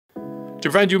To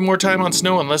provide you more time on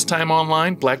snow and less time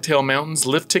online, Blacktail Mountain's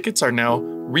lift tickets are now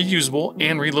reusable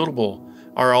and reloadable.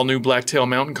 Our all-new Blacktail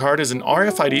Mountain card is an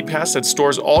RFID pass that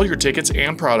stores all your tickets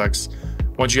and products.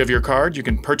 Once you have your card, you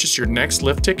can purchase your next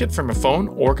lift ticket from a phone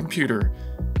or computer.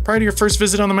 Prior to your first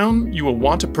visit on the mountain, you will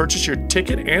want to purchase your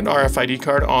ticket and RFID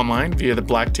card online via the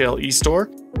Blacktail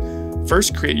e-store.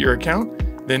 First, create your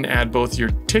account, then add both your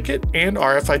ticket and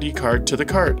RFID card to the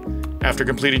cart. After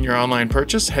completing your online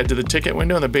purchase, head to the ticket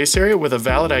window in the base area with a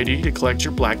valid ID to collect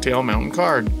your Blacktail Mountain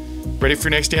card. Ready for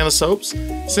your next day on the slopes?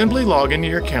 Simply log into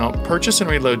your account, purchase and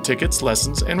reload tickets,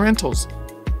 lessons, and rentals.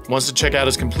 Once the checkout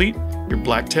is complete, your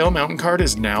Blacktail Mountain card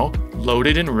is now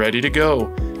loaded and ready to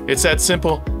go. It's that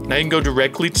simple. Now you can go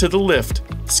directly to the lift,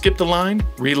 skip the line,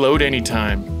 reload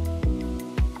anytime.